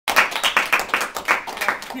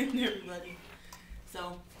afternoon, everybody.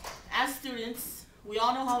 So, as students, we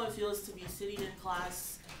all know how it feels to be sitting in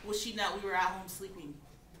class, wishing that we were at home sleeping.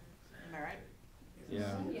 Am I right?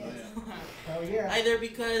 Yeah. Yes. Oh yeah. Either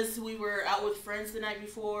because we were out with friends the night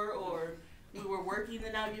before, or we were working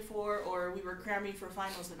the night before, or we were cramming for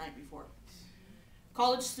finals the night before.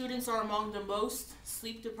 College students are among the most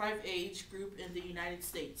sleep-deprived age group in the United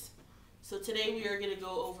States. So today we are going to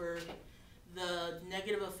go over the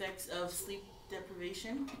negative effects of sleep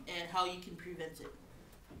deprivation and how you can prevent it.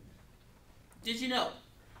 Did you know?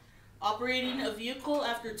 Operating a vehicle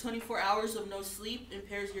after 24 hours of no sleep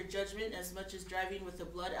impairs your judgment as much as driving with a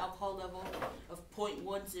blood alcohol level of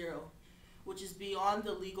 0.10, which is beyond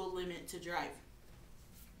the legal limit to drive.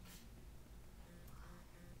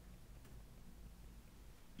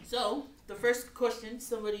 So, the first question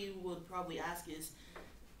somebody would probably ask is,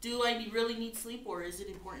 do I really need sleep, or is it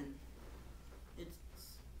important? It's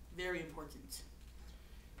very important.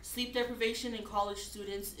 Sleep deprivation in college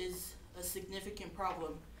students is a significant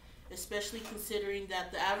problem, especially considering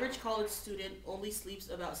that the average college student only sleeps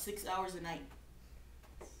about 6 hours a night,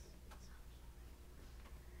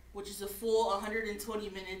 which is a full 120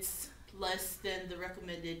 minutes less than the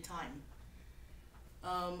recommended time.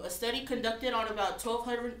 A study conducted on about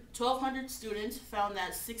 1,200 students found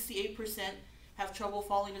that 68% have trouble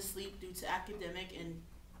falling asleep due to academic and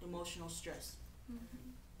emotional stress.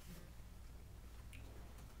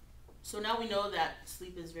 So now we know that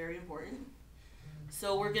sleep is very important.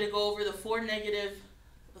 So we're going to go over the 4 negative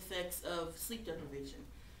effects of sleep deprivation.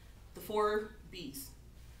 The 4 B's.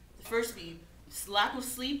 The first B, lack of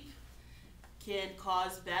sleep can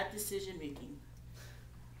cause bad decision making.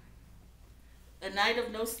 A night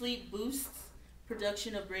of no sleep boosts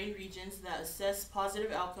production of brain regions that assess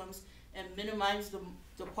positive outcomes and minimize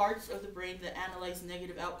the parts of the brain that analyze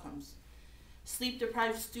negative outcomes.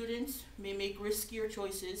 Sleep-deprived students may make riskier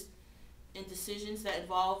choices in decisions that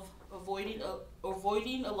involve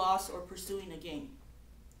avoiding a loss or pursuing a gain.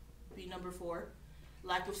 B, number 4,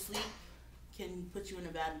 lack of sleep can put you in a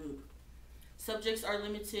bad mood. Subjects are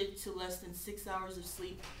limited to less than 6 hours of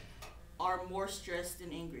sleep are more stressed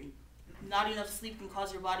and angry. Not enough sleep can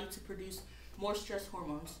cause your body to produce more stress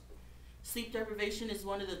hormones. Sleep deprivation is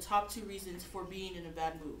one of the top 2 reasons for being in a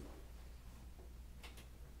bad mood.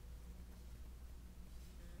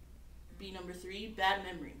 B, number 3, bad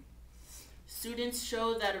memory. Students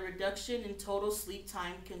show that a reduction in total sleep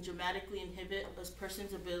time can dramatically inhibit a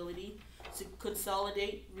person's ability to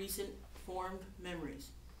consolidate recent formed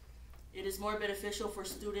memories. It is more beneficial for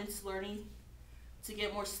students learning to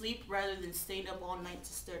get more sleep rather than staying up all night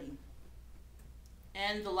to study.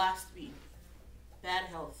 And the last B, bad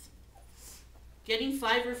health. Getting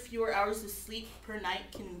 5 or fewer hours of sleep per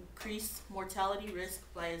night can increase mortality risk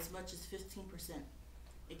by as much as 15%.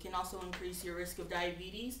 It can also increase your risk of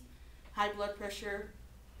diabetes, high blood pressure,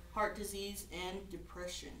 heart disease, and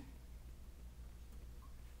depression.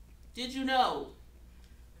 Did you know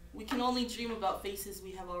we can only dream about faces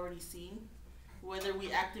we have already seen, whether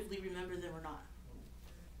we actively remember them or not?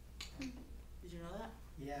 Did you know that?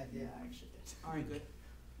 Yeah, I actually did. All right, good.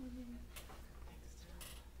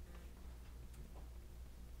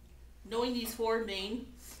 Knowing these 4 main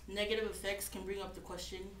negative effects can bring up the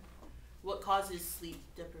question, what causes sleep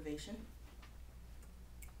deprivation?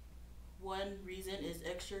 One reason is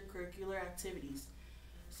extracurricular activities.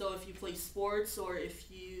 So if you play sports or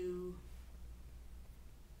if you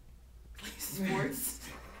play sports,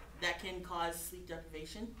 that can cause sleep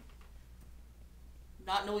deprivation.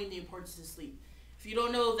 Not knowing the importance of sleep. If you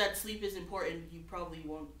don't know that sleep is important, you probably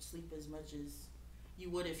won't sleep as much as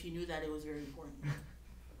you would if you knew that it was very important.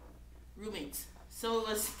 Roommates. Some of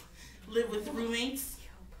us live with roommates.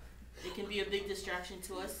 It can be a big distraction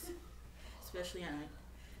to us, especially at night.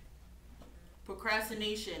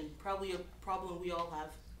 Procrastination, probably a problem we all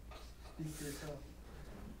have. Speak for yourself.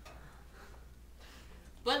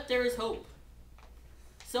 But there is hope.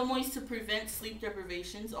 Some ways to prevent sleep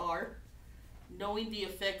deprivations are knowing the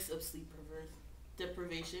effects of sleep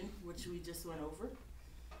deprivation, which we just went over.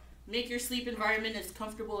 Make your sleep environment as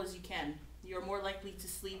comfortable as you can. You're more likely to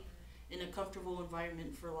sleep in a comfortable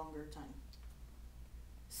environment for a longer time.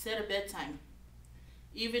 Set a bedtime.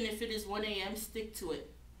 Even if it is 1 a.m., stick to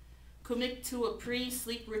it. Commit to a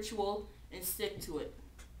pre-sleep ritual and stick to it.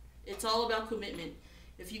 It's all about commitment.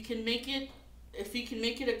 If you can make it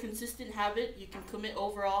a consistent habit, you can commit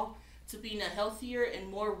overall to being a healthier and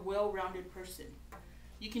more well-rounded person.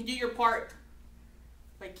 You can do your part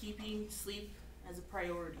by keeping sleep as a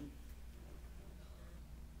priority.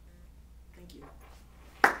 Thank you.